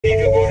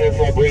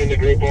careful bringing the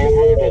group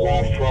over. The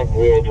last truck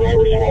will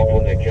driver swap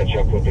when they catch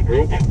up with the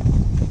group.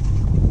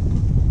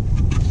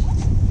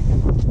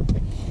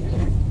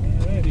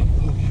 Alrighty,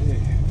 okay.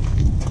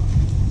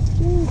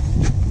 Woo.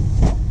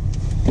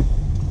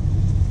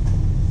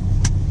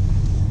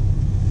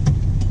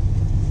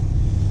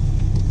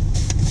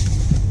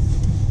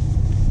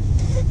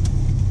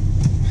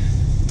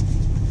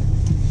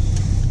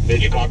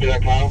 Did you copy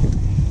that, Kyle?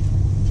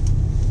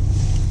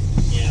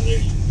 Yeah,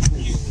 there's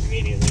you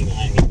immediately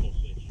behind me.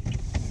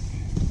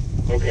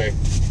 Okay.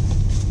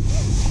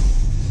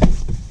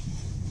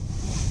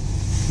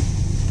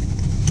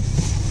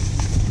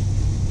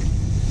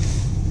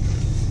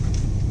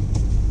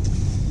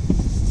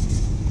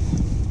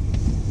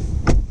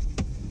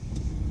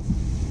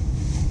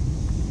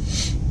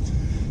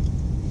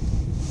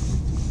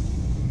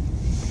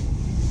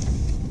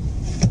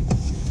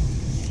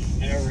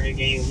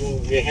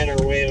 We'll head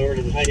our way over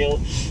to the side hill.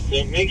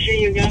 So make sure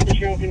you've got the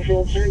trail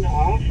control turned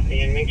off,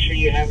 and make sure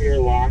you have your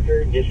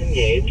locker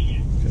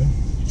disengaged. Okay.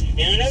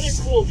 And another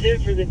cool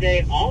tip for the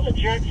day, all the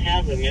trucks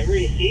have the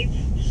memory seats,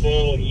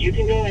 so you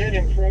can go ahead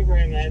and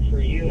program that for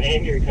you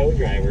and your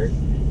co-driver.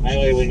 That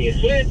way when you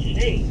switch,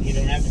 hey, you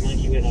don't have to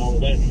monkey with all the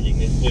buttons. You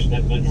can just push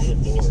that button on the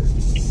door.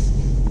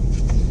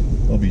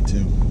 I'll be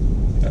 2.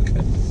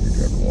 Okay. You're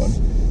driver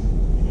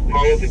 1.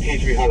 Kyle, you have to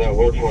teach me how that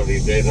works one of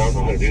these days. I don't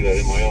know how to do that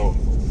in my own.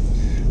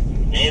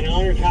 And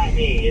owner taught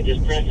me, you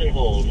just press and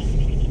hold.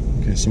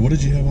 Okay, so what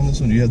did you have on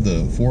this one? You had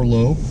the 4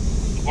 low?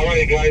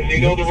 Alrighty guys, so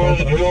you know the run of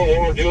the drill. What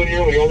we're doing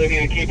here, we only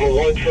need to keep a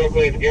 1 truck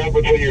length gap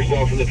between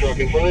yourself and the truck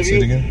in front of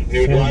you.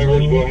 New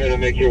drivers, go ahead and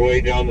make your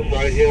way down the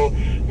side hill.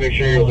 Make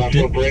sure your left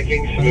foot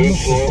braking, smooth,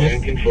 slow,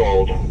 and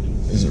controlled.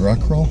 Is it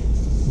rock crawl?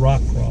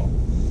 Rock crawl.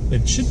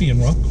 It should be in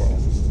rock crawl.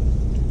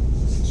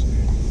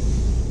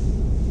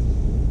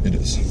 It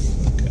is.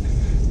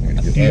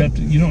 Okay.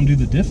 You don't do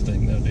the diff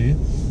thing though, do you?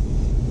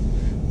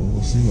 Well,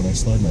 we'll see when I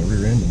slide my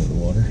rear end into the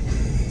water.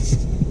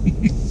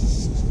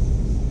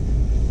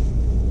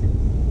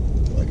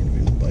 I can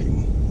feel it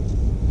biting.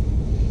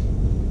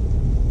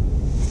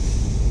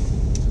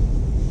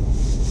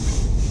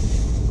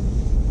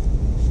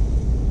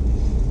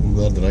 I'm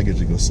glad that I get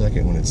to go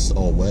second when it's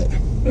all wet.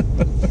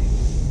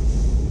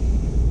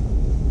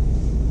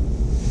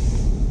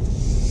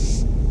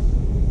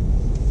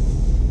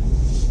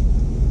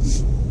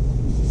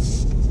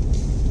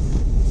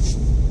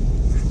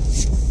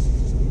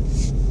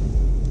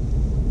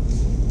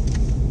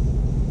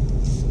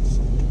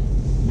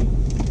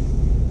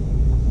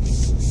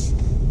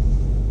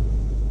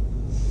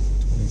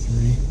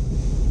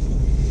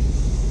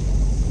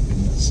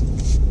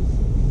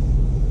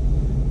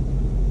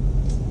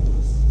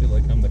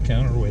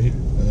 Counterweight.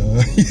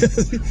 Yeah,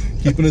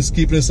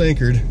 keeping us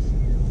anchored.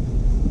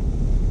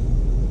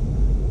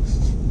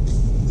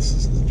 This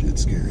is legit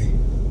scary.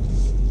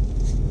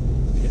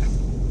 Yeah.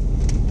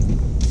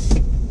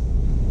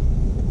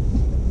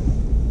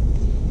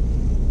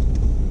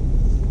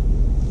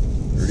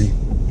 Dirty.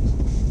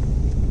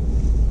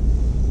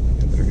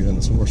 I better get on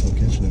this horse. I'm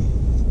catching him.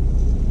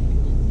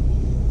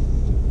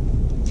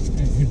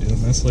 Hey, you're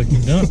doing this like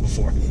you've done it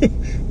before.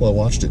 Well, I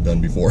watched it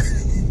done before.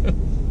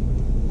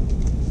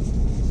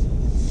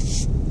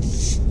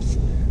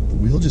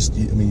 We'll just, I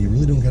mean, you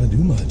really don't got to do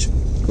much.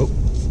 Oh.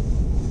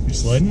 You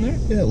sliding there?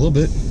 Yeah, a little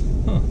bit.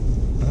 Huh.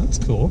 That's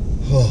cool.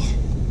 Oh.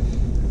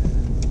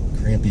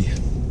 Crampy.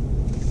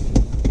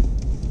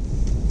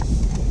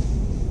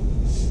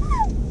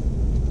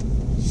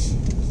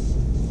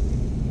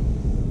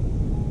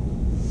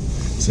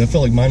 See, I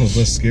felt like mine was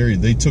less scary.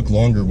 They took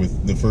longer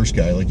with the first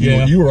guy. Like,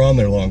 you were on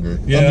there longer.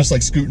 Yeah. I'm just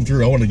like scooting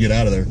through. I want to get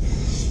out of there.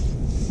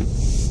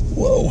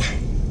 Whoa.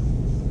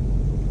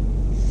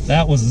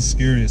 That was the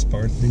scariest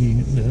part.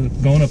 The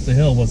going up the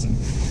hill wasn't.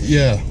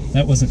 Yeah.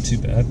 That wasn't too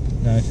bad.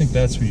 Now, I think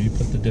that's where you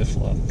put the diff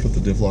lock. Put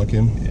the diff lock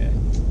in? Yeah.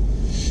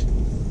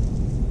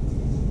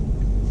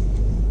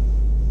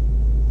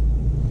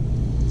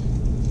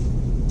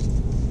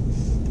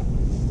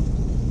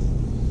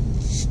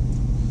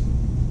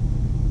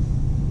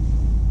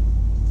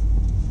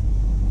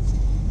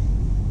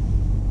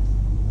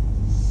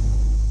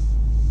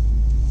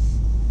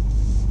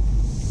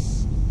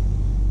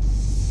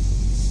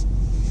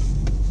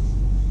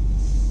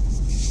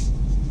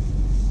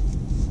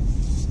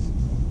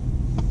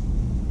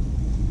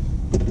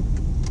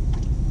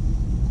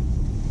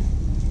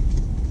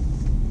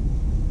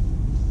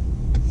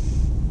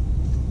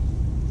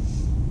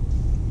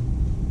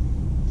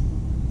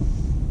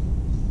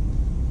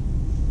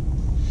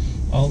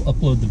 I'll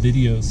upload the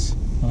videos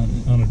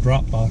on a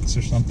Dropbox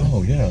or something.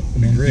 Oh yeah,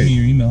 that'd be great. Give me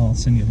your email. I'll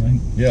send you a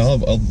link. Yeah, I'll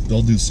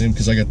do the same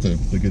because I got the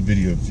good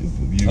video of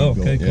you. Oh,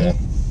 okay, going. Yeah.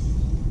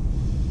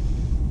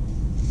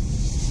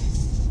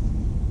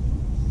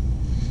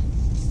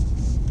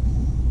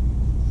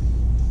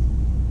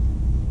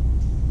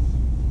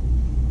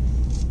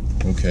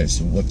 cool. Okay,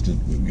 so what did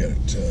we got?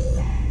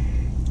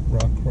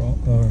 Rock crawl,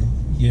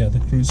 yeah, the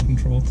cruise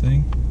control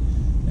thing,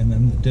 and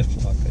then the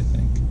diff lock. I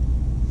think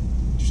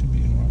should be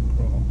in rock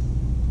crawl.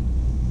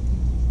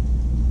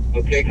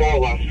 Okay,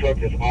 Kyle, last truck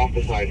is off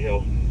the side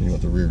hill. You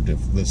want the rear diff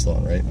this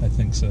on, right? I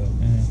think so,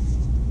 yeah.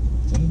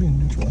 That'll be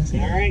neutral, I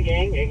think. Alright,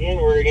 gang.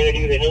 Again, we're going to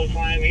do the hill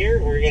climb here.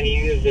 We're going to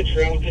use the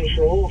trail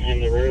control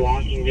and the rear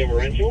locking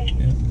differential.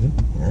 Yeah. Good.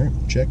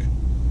 Alright, check.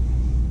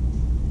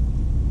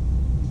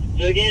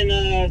 So again,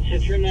 to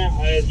turn that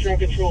trail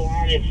control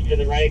on, it's to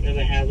the right of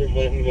the hazard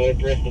button. Go ahead,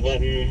 press the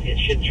button. It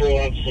should throw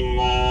up some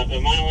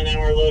a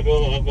mile-an-hour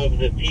logo above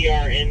the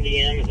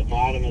PR-NDM at the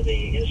bottom of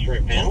the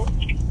instrument panel.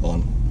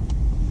 On.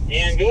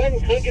 And go ahead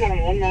and click it on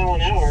 1 mile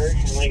an hour.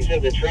 And like I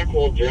said, the truck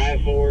will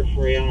drive forward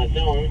for you on its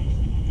own.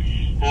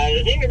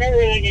 The thing to remember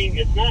with that game,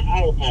 it's not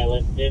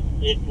autopilot.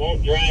 It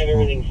won't drive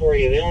everything for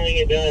you. The only thing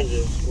it does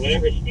is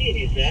whatever speed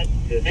you set,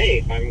 it says, hey,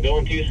 if I'm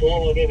going too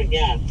slow, I'll give it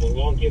gas. If I'm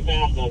going too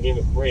fast, I'll give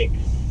it brakes.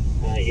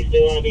 You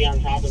still want to be on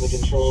top of the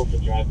controls to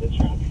drive the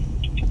truck.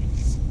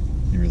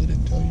 He really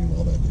didn't tell you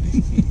all that,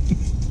 did he?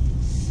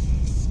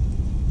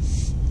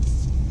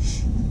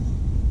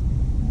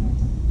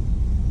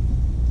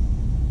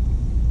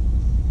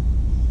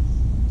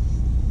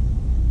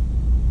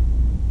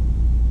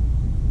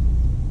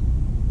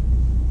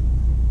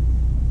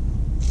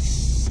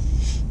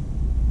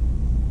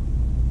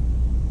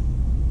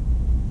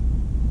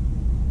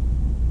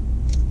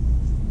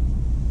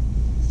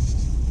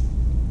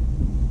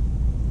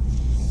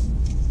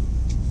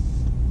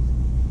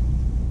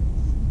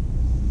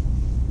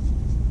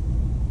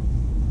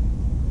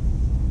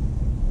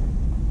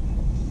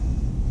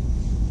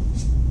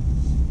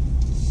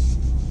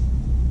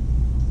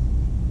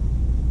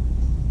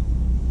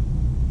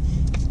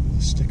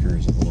 Sticker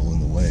is a little in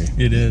the way.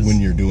 It is.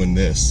 When you're doing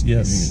this.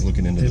 Yes. You're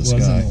looking into the sky. It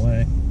was in the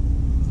way.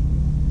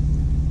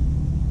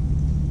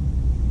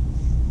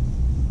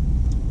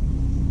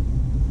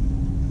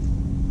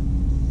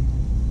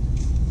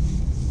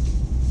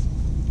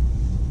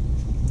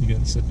 You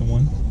got it set to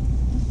 1?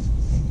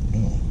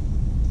 No.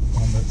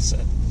 On that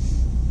set.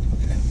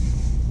 Okay.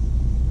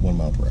 1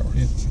 mile per hour.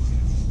 Yeah.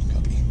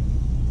 Copy.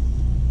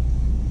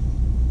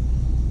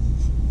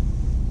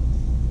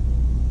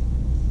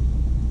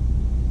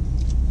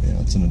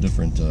 Yeah, it's in a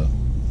different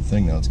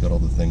thing now. It's got all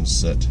the things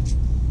set.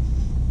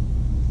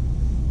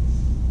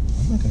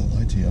 I'm not going to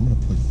lie to you. I'm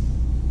going to put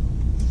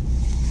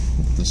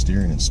the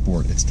steering in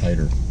sport. It's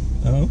tighter.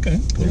 Oh, okay.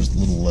 Cool. There's a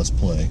little less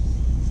play.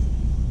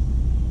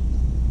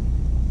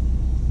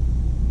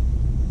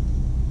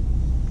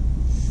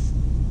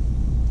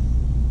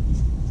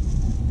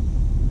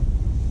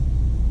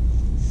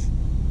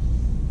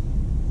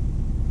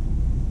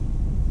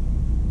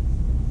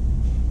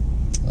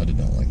 I did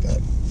not like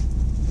that.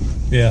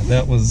 Yeah,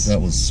 that was. I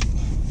didn't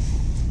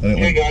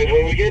Okay, like. guys,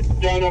 when we get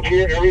down up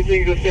here,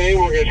 everything's the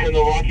same. We're going to turn the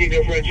locking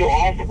differential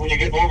off. When you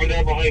get over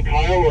there behind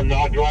Kyle, we're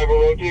not driver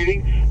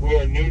rotating. We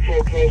are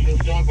neutral, close and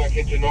stop, back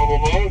into normal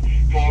mode.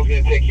 Kyle's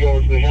going to take you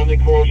over to the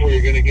handling course where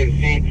you're going to get to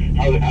see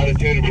how the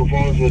attitude and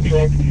performance of the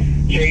truck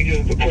changes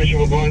at the push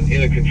of a button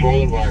in a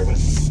controlled environment.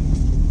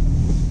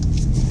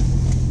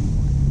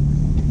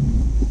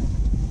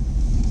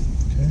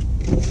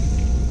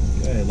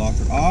 Okay,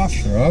 locker off.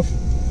 They're off.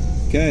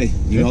 Okay,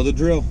 you Good. know the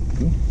drill.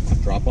 Cool.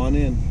 Drop on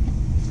in.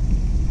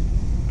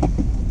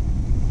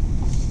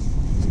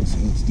 So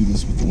let's do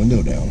this with the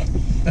window down.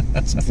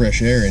 Some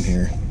fresh air in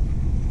here.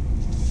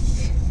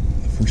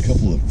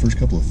 The first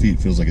couple of feet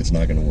feels like it's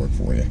not going to work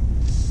for you.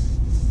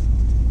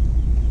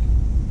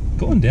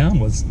 Going down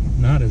was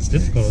not as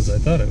difficult as I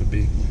thought it would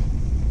be.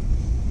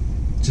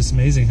 Just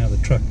amazing how the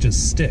truck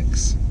just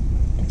sticks.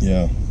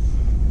 Yeah.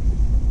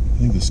 I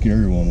think the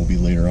scarier one will be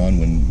later on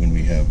when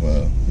we have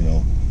you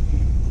know,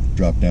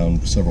 drop down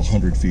several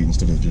hundred feet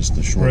instead of just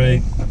the short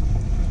Right. one.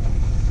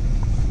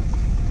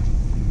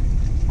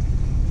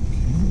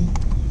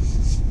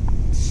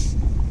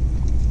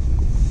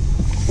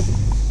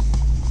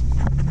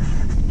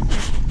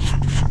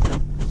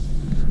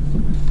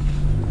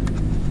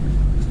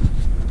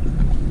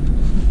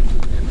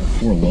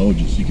 Before low,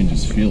 you can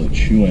just feel it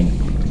chewing.